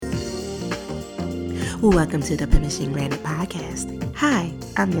Welcome to the Permission Granted podcast. Hi,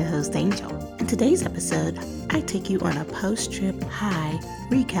 I'm your host, Angel. In today's episode, I take you on a post-trip high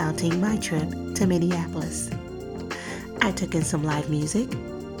recounting my trip to Minneapolis. I took in some live music,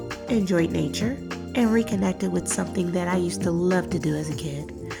 enjoyed nature, and reconnected with something that I used to love to do as a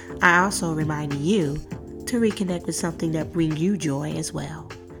kid. I also remind you to reconnect with something that brings you joy as well.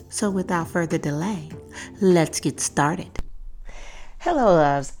 So without further delay, let's get started. Hello,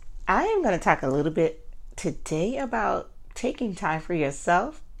 loves. I am going to talk a little bit today about taking time for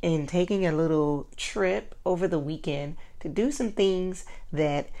yourself and taking a little trip over the weekend to do some things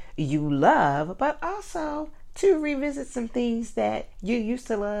that you love, but also to revisit some things that you used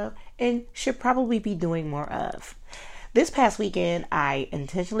to love and should probably be doing more of. This past weekend, I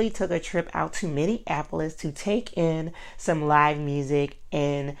intentionally took a trip out to Minneapolis to take in some live music,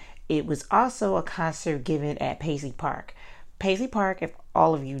 and it was also a concert given at Paisley Park. Paisley Park, if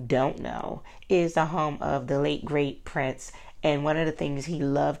all of you don't know, is the home of the late great Prince, and one of the things he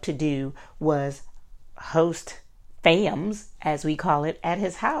loved to do was host fams, as we call it, at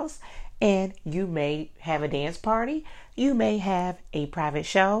his house. And you may have a dance party, you may have a private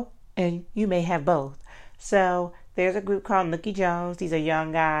show, and you may have both. So there's a group called Nookie Jones. These are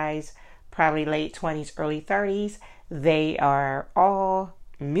young guys, probably late 20s, early 30s. They are all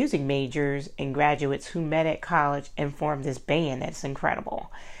music majors and graduates who met at college and formed this band that's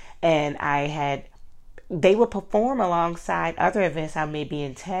incredible. And they would perform alongside other events I may be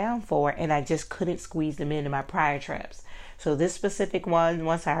in town for, and I just couldn't squeeze them into my prior trips. So this specific one,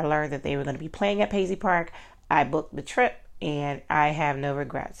 once I learned that they were going to be playing at Paisley Park, I booked the trip and I have no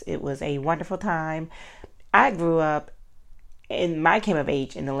regrets. It was a wonderful time. I grew up came of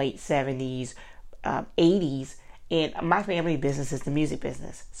age in the late 70s, 80s, and my family business is the music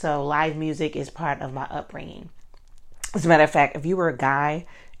business. So live music is part of my upbringing. As a matter of fact, if you were a guy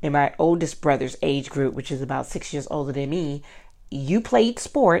in my oldest brother's age group, which is about 6 years older than me, you played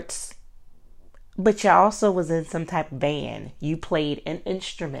sports, but you also was in some type of band. You played an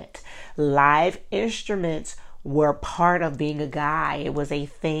instrument. Live instruments were part of being a guy. It was a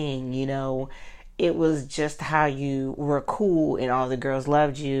thing, It was just how you were cool and all the girls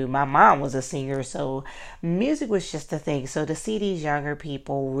loved you. My mom was a singer, so music was just a thing. So to see these younger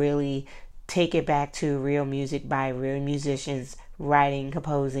people really take it back to real music by real musicians writing,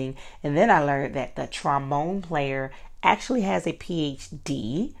 composing. And then I learned that the trombone player actually has a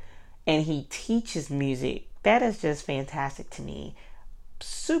PhD and he teaches music. That is just fantastic to me.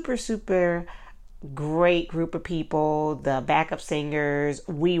 Super, super great group of people. The backup singers,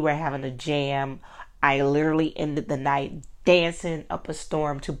 we were having a jam. I literally ended the night dancing up a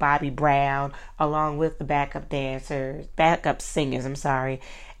storm to Bobby Brown along with the backup singers.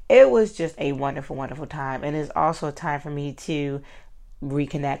 It was just a wonderful, wonderful time. And it's also a time for me to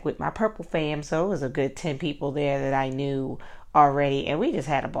reconnect with my Purple fam. So it was a good 10 people there that I knew already, and we just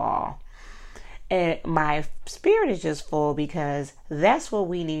had a ball. And my spirit is just full because that's what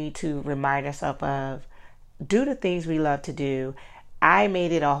we need to remind ourselves of. Do the things we love to do. I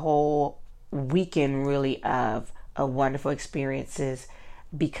made it a whole weekend really of wonderful experiences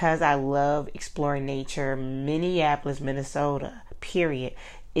because I love exploring nature. Minneapolis, Minnesota, period,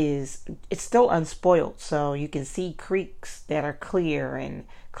 it's still unspoiled. So you can see creeks that are clear and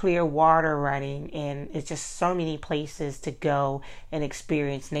clear water running, and it's just so many places to go and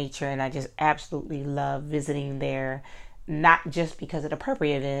experience nature. And I just absolutely love visiting there, not just because of the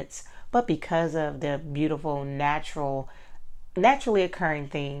appropriate events, but because of the beautiful naturally occurring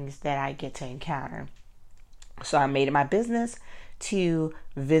things that I get to encounter. So I made it my business to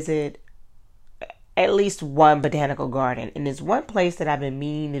visit at least one botanical garden. And there's one place that I've been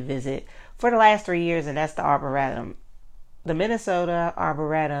meaning to visit for the last 3 years, and that's the Arboretum. The Minnesota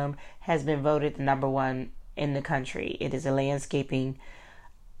Arboretum has been voted the number one in the country. It is a landscaping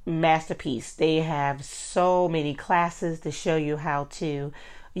masterpiece. They have so many classes to show you how to,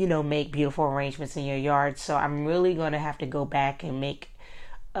 make beautiful arrangements in your yard. So I'm really going to have to go back and make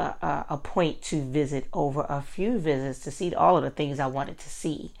a point to visit over a few visits to see all of the things I wanted to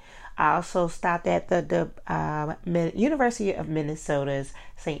see. I also stopped at the University of Minnesota's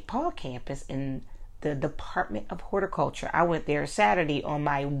St. Paul campus in the Department of Horticulture. I went there Saturday on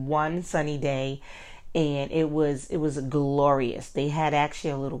my one sunny day, and it was glorious. They had actually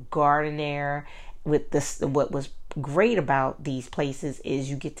a little garden there with this. What was great about these places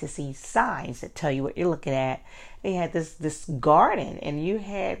is you get to see signs that tell you what you're looking at. They had this garden, and you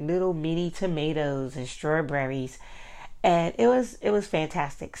had little mini tomatoes and strawberries, and it was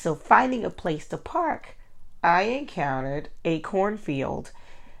fantastic. So finding a place to park, I encountered a cornfield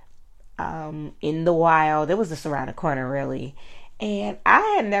in the wild. It was just around the corner, really. And I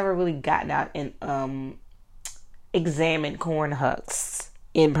had never really gotten out and examined corn husks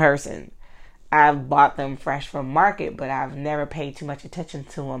in person. I've bought them fresh from market, but I've never paid too much attention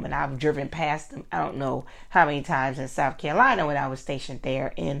to them. And I've driven past them, I don't know how many times, in South Carolina when I was stationed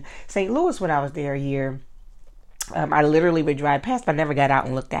there, in St. Louis when I was there a year. I literally would drive past, but I never got out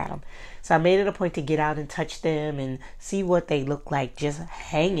and looked at them. So I made it a point to get out and touch them and see what they look like just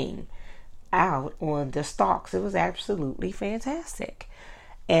hanging out on the stalks. It was absolutely fantastic.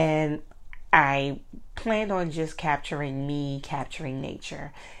 And I planned on just capturing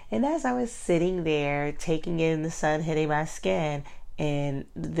nature. And as I was sitting there, taking in the sun hitting my skin, and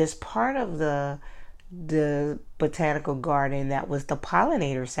this part of the botanical garden that was the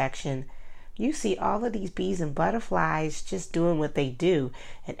pollinator section, you see all of these bees and butterflies just doing what they do.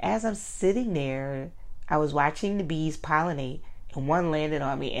 And as I'm sitting there, I was watching the bees pollinate, and one landed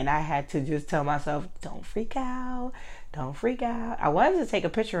on me, and I had to just tell myself, don't freak out, don't freak out. I wanted to take a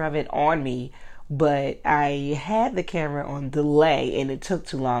picture of it on me, but I had the camera on delay, and it took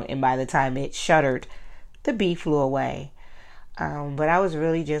too long, and by the time it shuttered, the bee flew away. But I was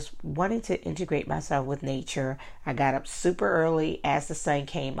really just wanting to integrate myself with nature. I got up super early as the sun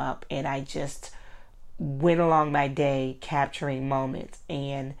came up, and I just went along my day capturing moments.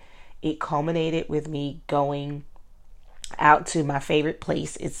 And it culminated with me going out to my favorite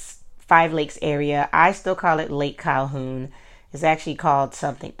place. It's Five Lakes area. I still call it Lake Calhoun. It's actually called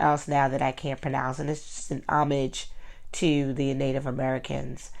something else now that I can't pronounce, and it's just an homage to the Native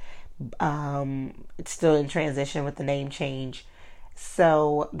Americans. It's still in transition with the name change.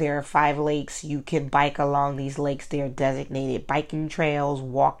 So there are 5 lakes. You can bike along these lakes. They're designated biking trails,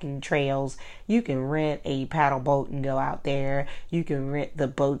 walking trails. You can rent a paddle boat and go out there. You can rent the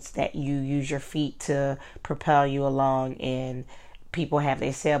boats that you use your feet to propel you along, and people have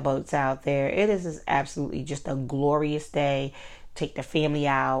their sailboats out there. It is absolutely just a glorious day. Take the family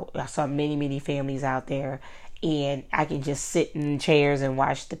out. I saw many families out there, and I can just sit in chairs and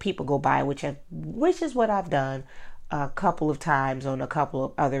watch the people go by, which is what I've done a couple of times on a couple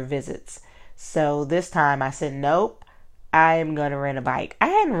of other visits. So this time I said, nope, I am going to rent a bike. I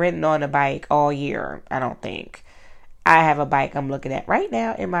hadn't ridden on a bike all year, I don't think. I have a bike I'm looking at right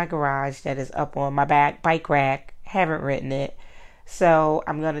now in my garage that is up on my bike rack. Haven't ridden it. So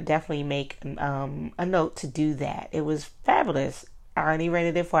I'm going to definitely make a note to do that. It was fabulous. I only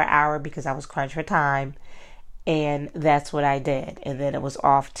rented it for an hour because I was crunched for time. And that's what I did. And then it was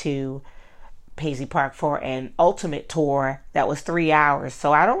off to Paisley Park for an ultimate tour that was 3 hours.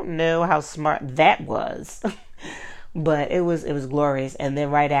 So I don't know how smart that was. But it was glorious. And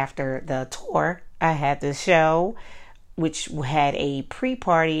then right after the tour, I had the show, which had a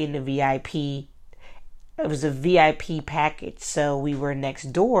pre-party in the VIP. It was a VIP package, so we were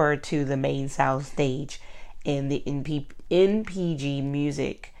next door to the main sound stage in the NPG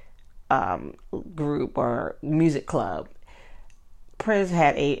music group or music club. Prince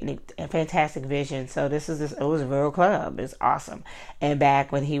had a fantastic vision, so it was a real club. It's awesome. And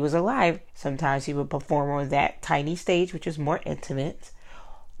back when he was alive, sometimes he would perform on that tiny stage, which is more intimate,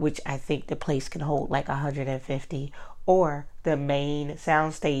 which I think the place can hold like 150, or the main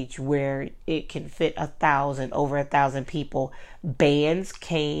sound stage where it can fit over 1,000 people. Bands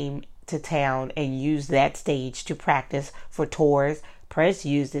came to town and used that stage to practice for tours. Prince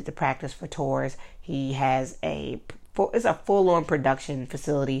used it to practice for tours. He has it's a full-on production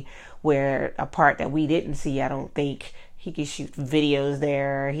facility where a part that we didn't see, I don't think, he can shoot videos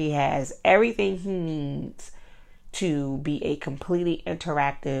there. He has everything he needs to be a completely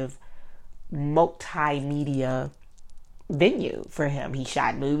interactive multimedia venue for him. He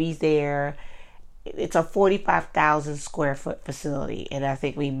shot movies there. It's a 45,000 square foot facility, and I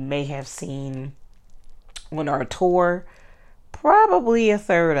think we may have seen on our tour probably a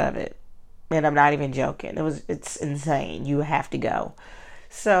third of it. And I'm not even joking. It's insane. You have to go.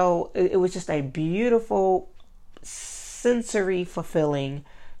 So it was just a beautiful, sensory fulfilling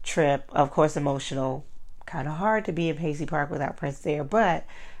trip. Of course, emotional. Kind of hard to be in Paisley Park without Prince there, but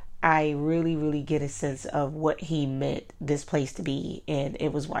I really get a sense of what he meant this place to be, and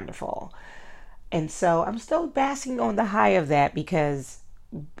it was wonderful. And so I'm still basking on the high of that, because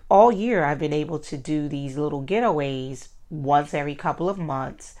all year I've been able to do these little getaways once every couple of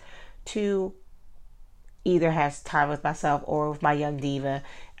months to either have time with myself or with my young diva.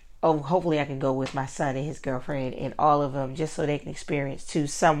 Oh, hopefully I can go with my son and his girlfriend and all of them, just so they can experience too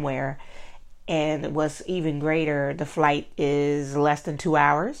somewhere. And what's even greater, the flight is less than 2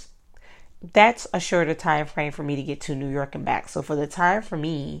 hours. That's a shorter time frame for me to get to New York and back. So for the time for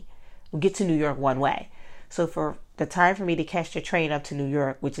me, we'll get to New York one way. So for the time for me to catch the train up to New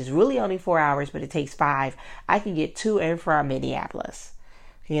York, which is really only 4 hours, but it takes 5, I can get to and from Minneapolis,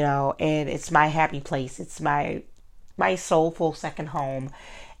 and it's my happy place. It's my soulful second home.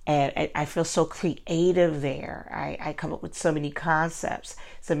 And I feel so creative there. I come up with so many concepts.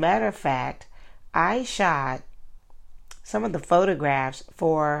 As a matter of fact, I shot some of the photographs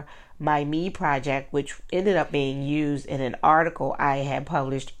for my Me project, which ended up being used in an article I had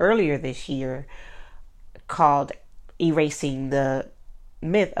published earlier this year called Erasing the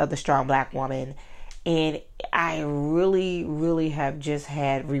Myth of the Strong Black Woman. And I really, really have just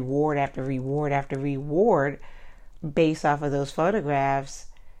had reward after reward after reward based off of those photographs,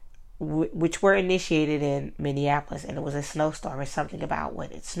 which were initiated in Minneapolis. And it was a snowstorm. It's something about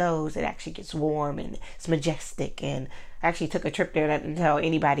when it snows, it actually gets warm and it's majestic. And I actually took a trip there and didn't tell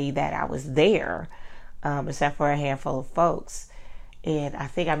anybody that I was there, except for a handful of folks. And I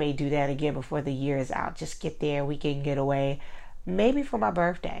think I may do that again before the year is out. Just get there, we can get away, maybe for my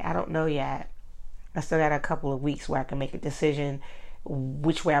birthday. I don't know yet. I still got a couple of weeks where I can make a decision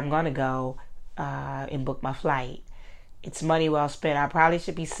which way I'm going to go and book my flight. It's money well spent. I probably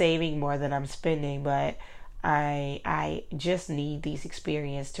should be saving more than I'm spending, but I just need these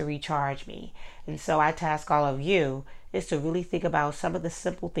experiences to recharge me. And so I task all of you is to really think about some of the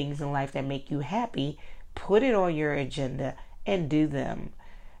simple things in life that make you happy, put it on your agenda, and do them,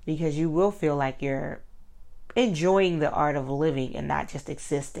 because you will feel like you're enjoying the art of living and not just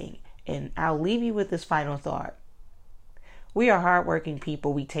existing. And I'll leave you with this final thought. We are hardworking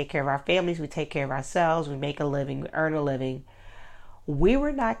people. We take care of our families. We take care of ourselves. We make a living. We earn a living. We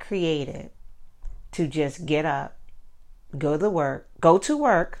were not created to just get up, go to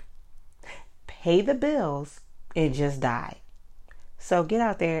work, pay the bills, and just die. So get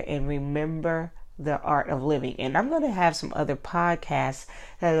out there and remember the art of living. And I'm going to have some other podcasts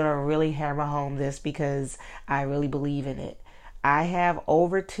that are going to really hammer home this, because I really believe in it. I have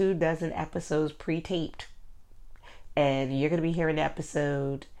over 24 episodes pre-taped. And you're going to be hearing the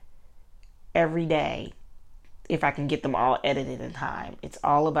episode every day if I can get them all edited in time. It's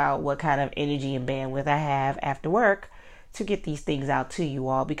all about what kind of energy and bandwidth I have after work to get these things out to you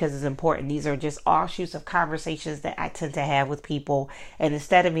all, because it's important. These are just offshoots of conversations that I tend to have with people. And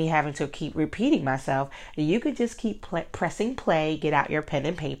instead of me having to keep repeating myself, you could just keep pressing play, get out your pen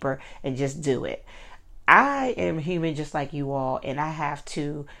and paper, and just do it. I am human just like you all, and I have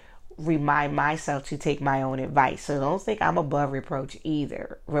to remind myself to take my own advice. So don't think I'm above reproach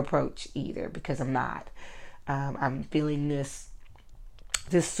either, because I'm not. I'm feeling this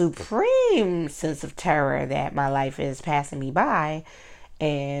supreme sense of terror that my life is passing me by,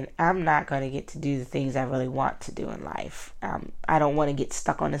 and I'm not going to get to do the things I really want to do in life. I don't want to get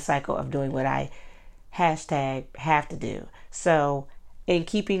stuck on the cycle of doing what I # have to do. So in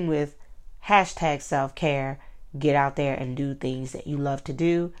keeping with # self-care, get out there and do things that you love to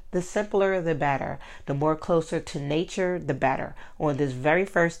do. The simpler, the better. The more closer to nature, the better. On this very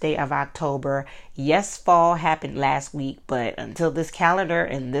first day of October, yes, fall happened last week, but until this calendar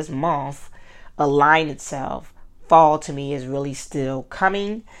and this month align itself, fall to me is really still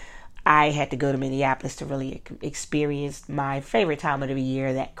coming. I had to go to Minneapolis to really experience my favorite time of the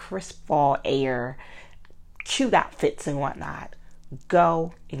year, that crisp fall air, cute outfits and whatnot.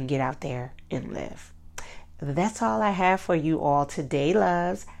 Go and get out there and live. That's all I have for you all today,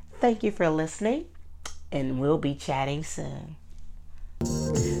 loves. Thank you for listening, and we'll be chatting soon.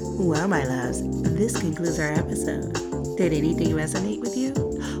 Well, my loves, this concludes our episode. Did anything resonate with you?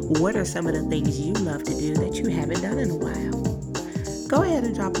 What are some of the things you love to do that you haven't done in a while? Go ahead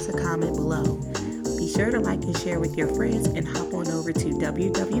and drop us a comment below. Be sure to like and share with your friends, and hop on over to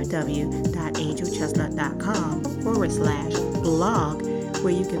www.angelchestnut.com/blog,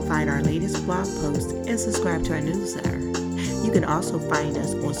 where you can find our latest blog posts and subscribe to our newsletter. You can also find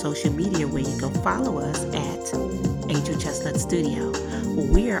us on social media, where you can follow us at Angel Chestnut Studio.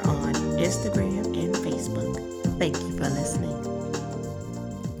 We are on Instagram and Facebook. Thank you for listening.